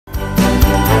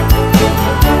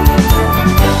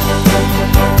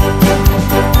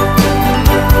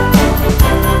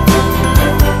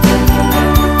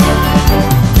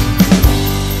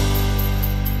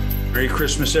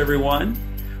Christmas, everyone.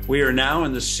 We are now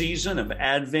in the season of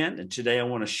Advent, and today I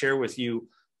want to share with you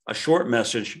a short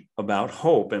message about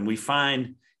hope. And we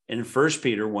find in 1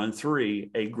 Peter 1:3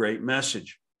 a great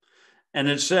message. And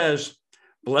it says,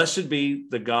 "Blessed be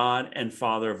the God and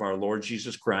Father of our Lord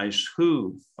Jesus Christ,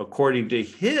 who, according to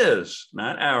his,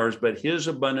 not ours, but his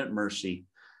abundant mercy,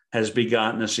 has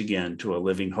begotten us again to a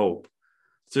living hope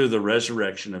through the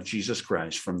resurrection of Jesus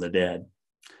Christ from the dead."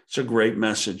 It's a great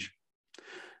message.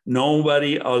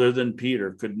 Nobody other than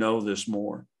Peter could know this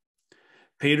more.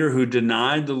 Peter, who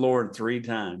denied the Lord 3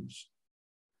 times,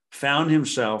 found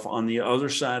himself on the other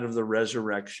side of the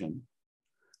resurrection,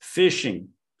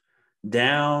 fishing,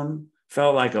 down,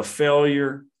 felt like a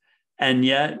failure, and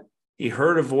yet he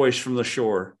heard a voice from the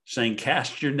shore saying,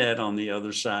 "Cast your net on the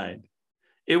other side."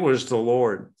 It was the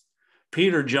Lord.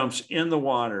 Peter jumps in the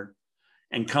water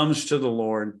and comes to the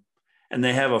Lord, and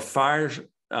they have a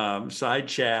fireside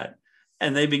chat.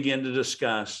 And they begin to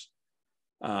discuss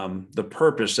the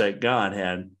purpose that God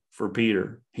had for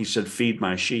Peter. He said, "Feed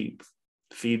my sheep,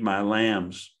 feed my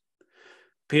lambs."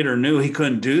 Peter knew he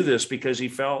couldn't do this because he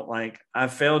felt like, "I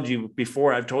failed you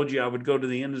before. I've told you I would go to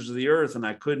the ends of the earth, and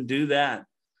I couldn't do that."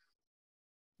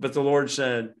 But the Lord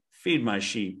said, "Feed my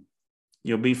sheep.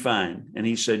 You'll be fine." And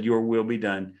he said, "Your will be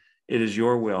done. It is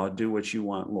your will. I'll do what you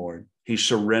want, Lord." He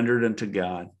surrendered unto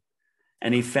God,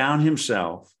 and he found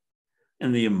himself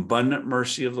in the abundant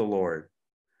mercy of the Lord,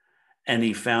 and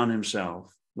he found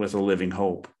himself with a living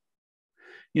hope.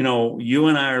 You know, you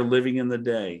and I are living in the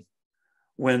day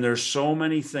when there's so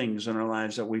many things in our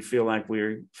lives that we feel like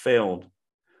we failed,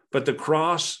 but the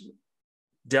cross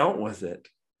dealt with it.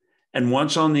 And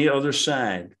once on the other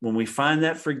side, when we find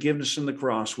that forgiveness in the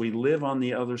cross, we live on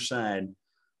the other side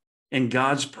in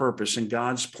God's purpose, in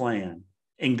God's plan,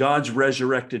 in God's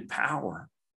resurrected power.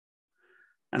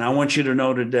 And I want you to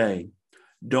know today,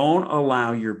 don't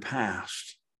allow your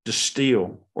past to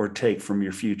steal or take from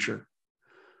your future.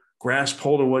 Grasp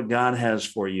hold of what God has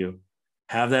for you.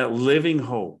 Have that living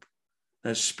hope,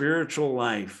 that spiritual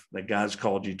life that God's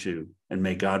called you to, and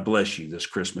may God bless you this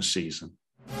Christmas season.